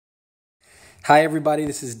Hi everybody,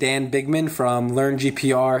 this is Dan Bigman from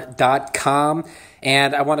LearnGPR.com,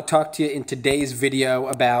 and I want to talk to you in today's video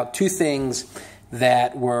about two things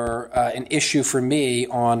that were an issue for me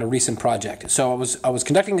on a recent project. So I was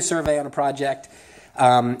conducting a survey on a project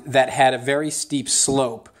that had a very steep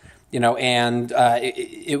slope, and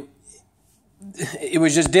it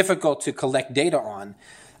was just difficult to collect data on.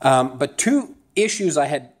 But two issues I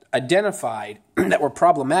had identified that were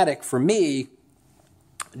problematic for me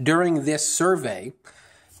during this survey,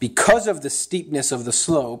 because of the steepness of the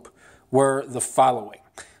slope, were the following.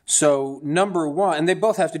 So number one, and they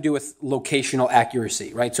both have to do with locational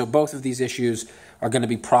accuracy, right? So both of these issues are going to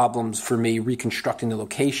be problems for me reconstructing the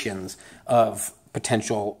locations of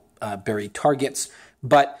potential buried targets.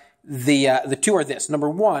 But the two are this. Number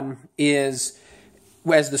one is,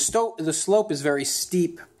 as the slope is very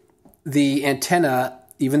steep, the antenna,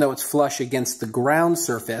 even though it's flush against the ground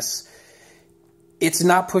surface, it's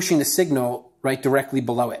not pushing the signal right directly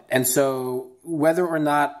below it. And so whether or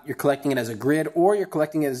not you're collecting it as a grid or you're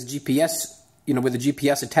collecting it as GPS, with a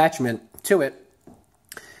GPS attachment to it,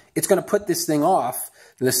 it's going to put this thing off,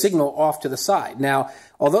 the signal off to the side. Now,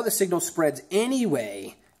 although the signal spreads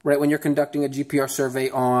anyway, right, when you're conducting a GPR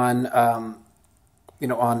survey on, on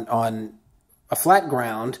a flat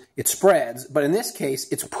ground, it spreads. But in this case,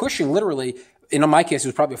 it's pushing literally, in my case, it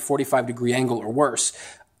was probably a 45-degree angle or worse,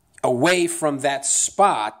 away from that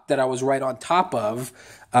spot that I was right on top of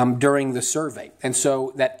during the survey. And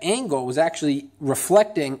so that angle was actually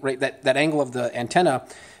reflecting, right, that angle of the antenna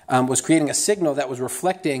was creating a signal that was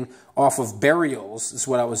reflecting off of burials. This is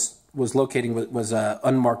what I was locating, was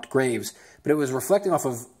unmarked graves. But it was reflecting off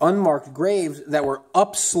of unmarked graves that were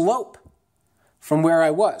upslope from where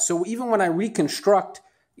I was. So even when I reconstruct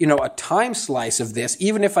a time slice of this,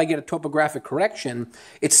 even if I get a topographic correction,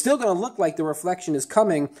 it's still going to look like the reflection is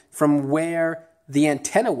coming from where the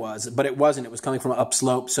antenna was, but it wasn't. It was coming from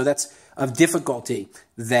upslope. So that's a difficulty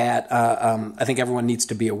that I think everyone needs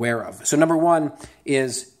to be aware of. So number one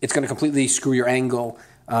is it's going to completely screw your angle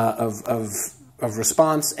of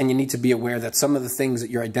response, and you need to be aware that some of the things that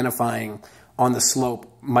you're identifying on the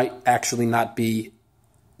slope might actually not be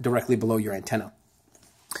directly below your antenna.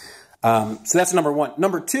 So that's number one.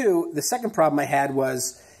 Number two, the second problem I had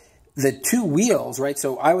was the two wheels, right?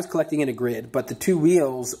 So I was collecting in a grid, but the two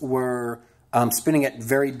wheels were spinning at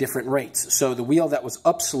very different rates. So the wheel that was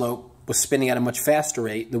upslope was spinning at a much faster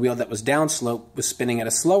rate. The wheel that was downslope was spinning at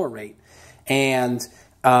a slower rate. And,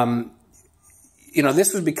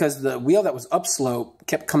 this was because the wheel that was upslope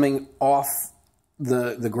kept coming off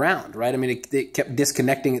the ground, right? I mean, it kept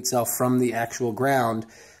disconnecting itself from the actual ground.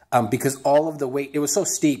 Because all of the weight, it was so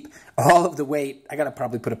steep, all of the weight, I got to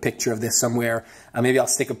probably put a picture of this somewhere. Maybe I'll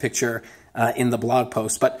stick a picture in the blog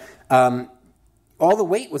post. But all the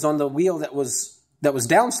weight was on the wheel that was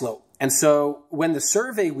downslope. And so when the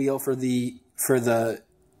survey wheel for the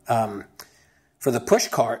push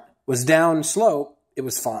cart was downslope, it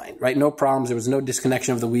was fine, right? No problems. There was no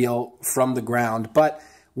disconnection of the wheel from the ground. But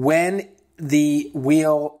when the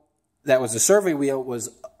wheel that was the survey wheel was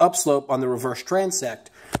upslope on the reverse transect,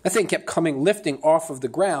 that thing kept lifting off of the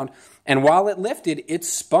ground, and while it lifted, it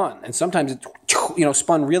spun, and sometimes it,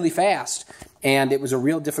 spun really fast, and it was a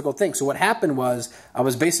real difficult thing. So what happened was I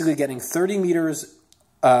was basically getting 30 meters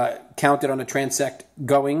counted on a transect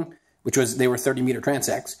going, they were 30-meter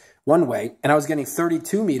transects one way, and I was getting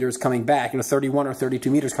 32 meters coming back, 31 or 32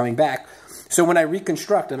 meters coming back. So when I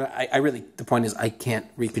reconstruct, and the point is I can't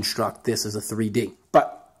reconstruct this as a 3D,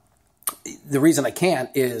 but the reason I can't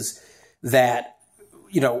is that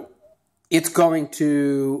it's going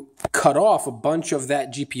to cut off a bunch of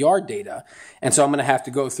that GPR data. And so I'm going to have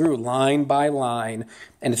to go through line by line.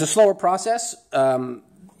 And it's a slower process, but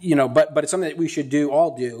it's something that we should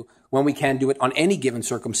all do when we can do it on any given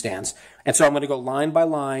circumstance. And so I'm going to go line by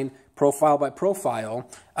line, profile by profile,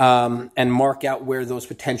 and mark out where those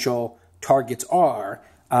potential targets are.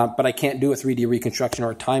 But I can't do a 3D reconstruction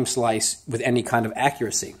or a time slice with any kind of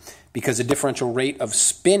accuracy, because the differential rate of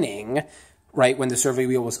spinning, right, when the survey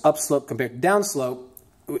wheel was upslope compared to downslope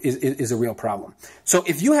is a real problem. So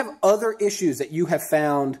if you have other issues that you have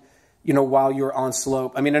found, while you're on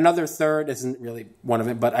slope, I mean, another third isn't really one of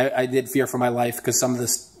it, but I did fear for my life because some of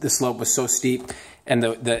the slope was so steep and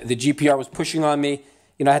the GPR was pushing on me.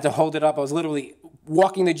 I had to hold it up. I was literally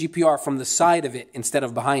walking the GPR from the side of it instead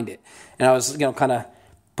of behind it. And I was, kind of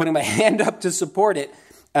putting my hand up to support it.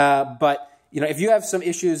 But, if you have some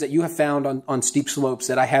issues that you have found on steep slopes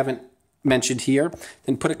that I haven't mentioned here,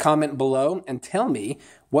 then put a comment below and tell me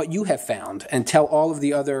what you have found, and tell all of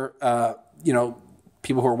the other,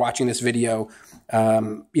 people who are watching this video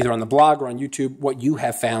either on the blog or on YouTube, what you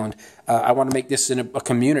have found. I want to make this in a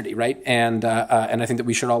community, right? And I think that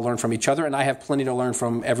we should all learn from each other, and I have plenty to learn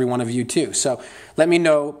from every one of you too. So let me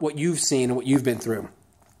know what you've seen and what you've been through.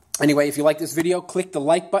 Anyway, if you like this video, click the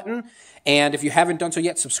like button. And if you haven't done so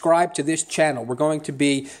yet, subscribe to this channel. We're going to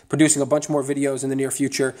be producing a bunch more videos in the near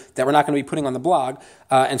future that we're not going to be putting on the blog.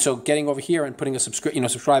 And so getting over here and putting a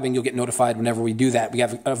subscribing, you'll get notified whenever we do that. We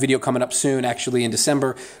have a video coming up soon, actually in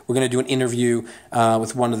December. We're going to do an interview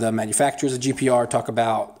with one of the manufacturers of GPR, talk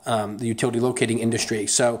about the utility locating industry.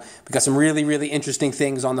 So we've got some really, really interesting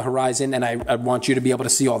things on the horizon, and I want you to be able to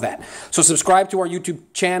see all that. So subscribe to our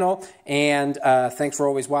YouTube channel, and thanks for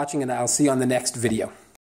always watching, and I'll see you on the next video.